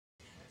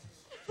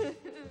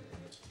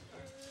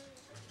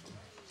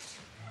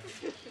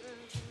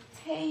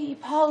Hey,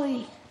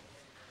 Polly.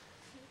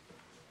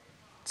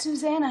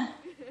 Susanna.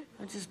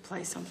 I'll just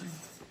play something.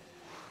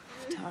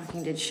 If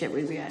talking did shit,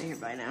 we'd be out of here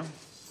by now.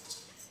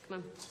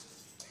 Come on.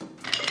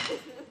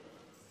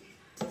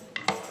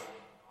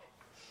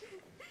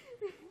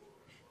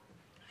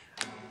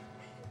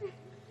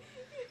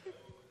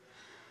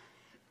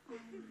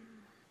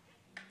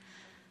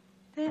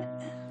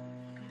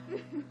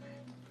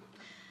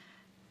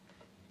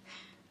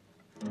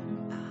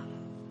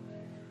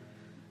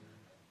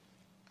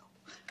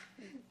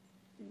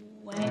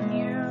 When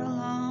you're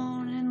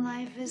alone and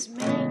life is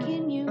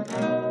making you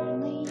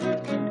lonely,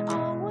 you can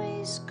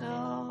always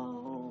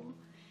go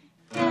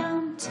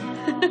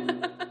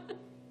downtown.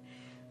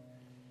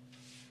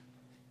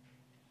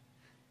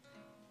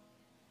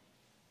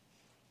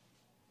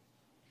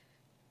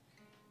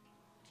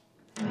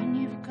 When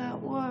you've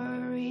got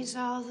worries,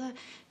 all the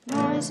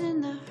noise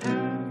and the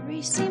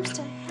hurry seems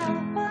to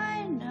help,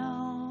 I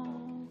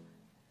know.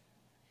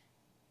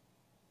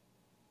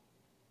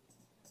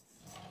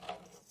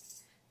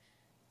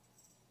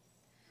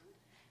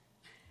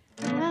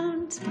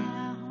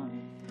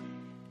 Downtown,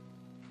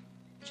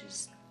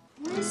 just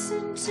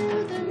listen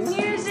to the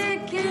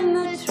music and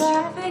the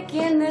traffic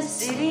in the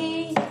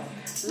city.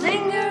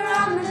 Linger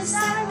on the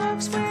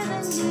sidewalks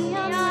where the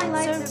neon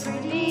lights are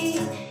pretty.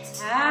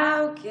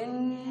 How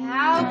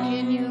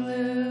can you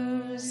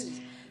lose?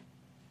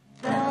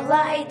 The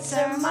lights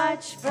are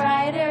much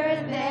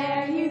brighter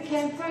there. You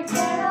can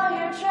forget all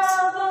your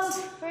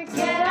troubles,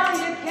 forget all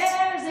your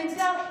cares, and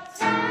go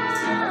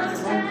downtown.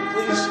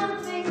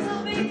 Things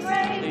will be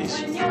great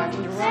when you're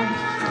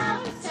downtown.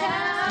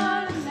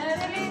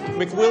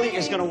 McWillie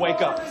is gonna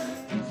wake up.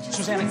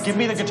 Susanna, give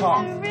me the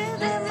guitar.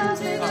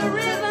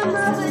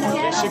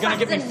 Yes, you're gonna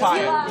get me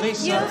fired.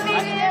 Lisa,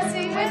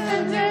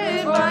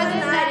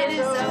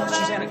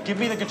 Susanna, give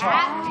me the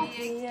guitar.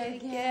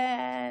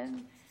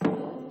 Again.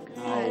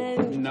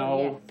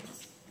 No.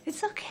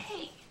 It's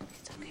okay.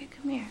 It's okay.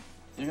 Come here.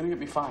 You're gonna get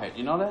me fired.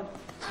 You know that?